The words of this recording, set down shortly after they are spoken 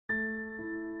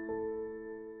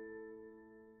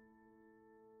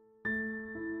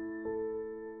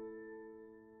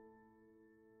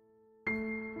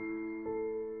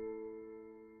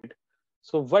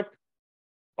So what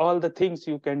all the things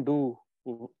you can do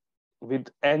with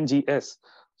NGS.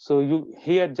 So you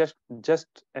here just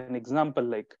an example,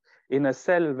 like in a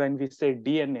cell, when we say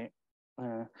DNA,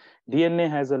 DNA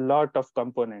has a lot of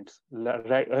components,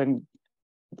 right? And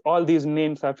all these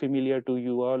names are familiar to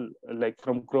you all, like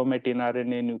from chromatin,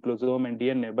 RNA, nucleosome, and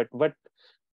DNA. But what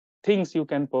things you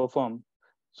can perform?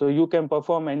 So you can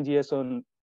perform NGS on,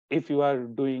 if you are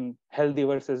doing healthy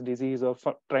versus disease, or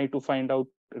trying to find out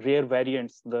rare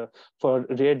variants, for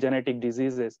rare genetic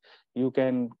diseases. You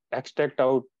can extract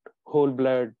out whole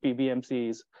blood,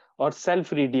 PBMCs, or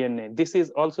cell-free DNA. This is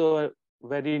also a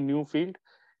very new field.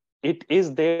 It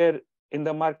is there in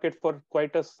the market for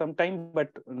quite some time, but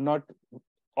not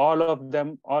all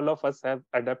of us have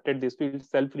adapted this field,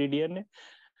 cell-free DNA.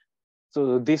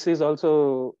 So this is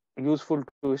also useful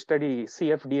to study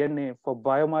cfDNA for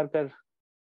biomarker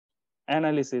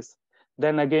analysis.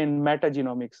 Then again,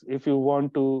 metagenomics. If you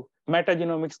want to,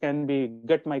 metagenomics can be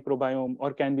gut microbiome,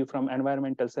 or can be from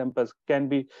environmental samples, can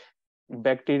be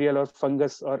bacterial or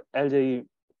fungus or algae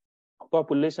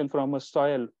population from a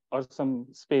soil or some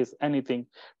space, anything.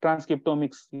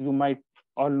 Transcriptomics, you might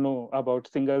all know about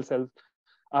single cell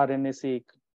RNA-seq,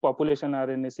 population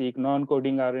RNA-seq,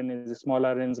 non-coding RNAs, small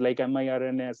RNAs like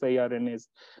miRNA, siRNAs,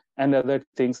 and other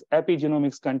things.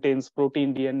 Epigenomics contains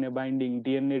protein DNA binding,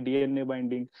 DNA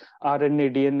binding,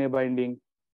 RNA DNA binding.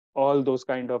 All those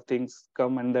kind of things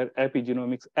come under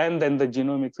epigenomics. And then the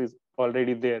genomics is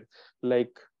already there,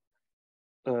 like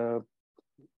uh,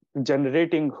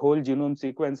 generating whole genome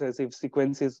sequences. If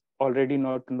sequence is already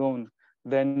not known,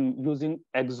 then using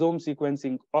exome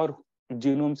sequencing or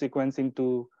genome sequencing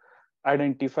to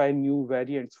identify new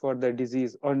variants for the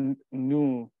disease, or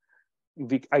new,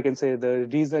 I can say, the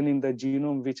reason in the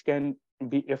genome which can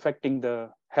be affecting the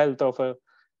health of a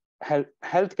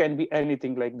health can be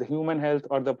anything, like the human health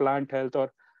or the plant health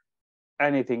or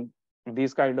anything.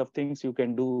 These kind of things you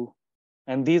can do,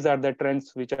 and these are the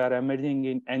trends which are emerging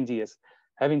in NGS.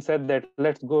 Having said that,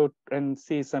 let's go and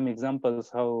see some examples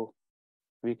how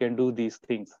we can do these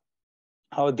things,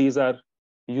 how these are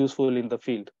useful in the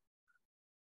field.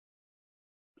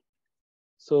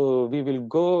 So we will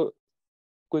go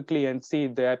quickly and see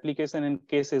the application and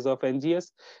cases of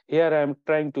NGS. Here I am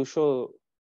trying to show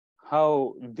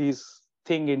how this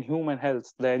thing in human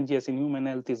health, the NGS in human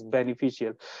health, is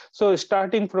beneficial. So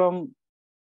starting from,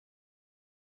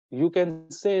 you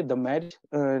can say, the marriage.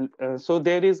 So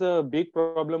there is a big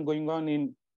problem going on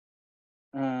in,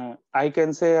 I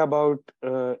can say about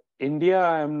India,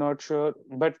 I am not sure,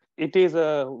 but it is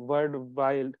a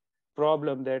worldwide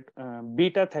problem that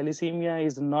beta thalassemia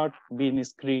is not being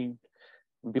screened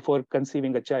before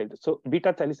conceiving a child. So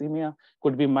beta thalassemia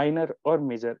could be minor or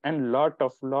major, and lot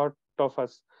of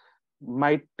us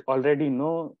might already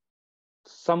know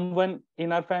someone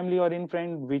in our family or in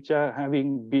friend which are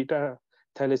having beta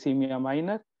thalassemia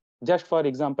minor. Just for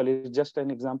example, it's just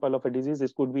an example of a disease.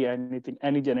 This could be anything,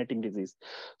 any genetic disease.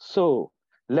 So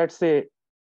let's say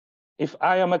if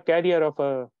I am a carrier of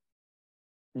a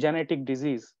genetic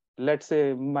disease, let's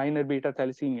say minor beta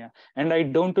thalassemia, and I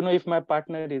don't know if my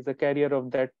partner is a carrier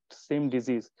of that same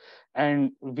disease,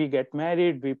 and we get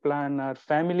married, we plan our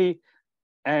family,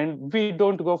 and we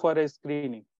don't go for a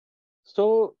screening.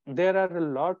 So there are a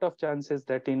lot of chances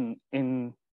that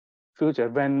in future,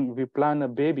 when we plan a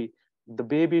baby, the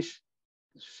baby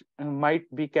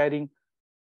might be carrying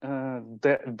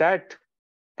that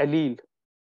allele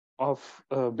of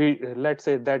let's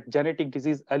say that genetic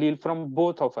disease allele from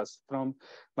both of us, from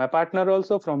my partner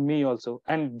also, from me also,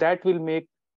 and that will make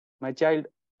my child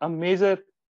a major,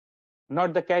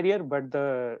 not the carrier, but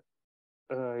the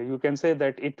you can say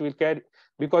that it will carry,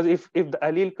 because if the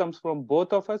allele comes from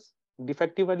both of us,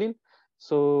 defective allele,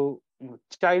 so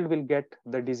child will get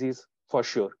the disease for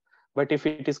sure. But if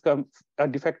it is a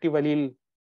defective allele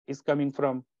is coming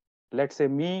from, let's say,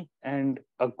 me, and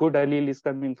a good allele is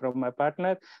coming from my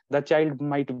partner, the child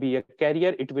might be a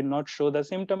carrier. It will not show the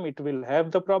symptom, it will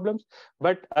have the problems,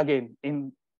 but again,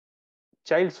 in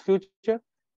child's future,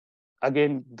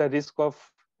 again, the risk of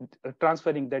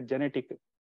transferring that genetic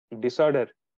disorder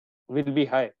will be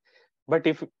high. But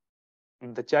if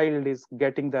the child is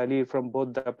getting the allele from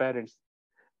both the parents,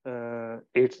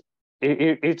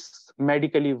 it's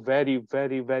medically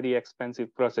very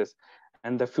expensive process,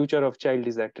 and the future of child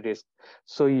is at risk.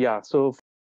 So yeah, so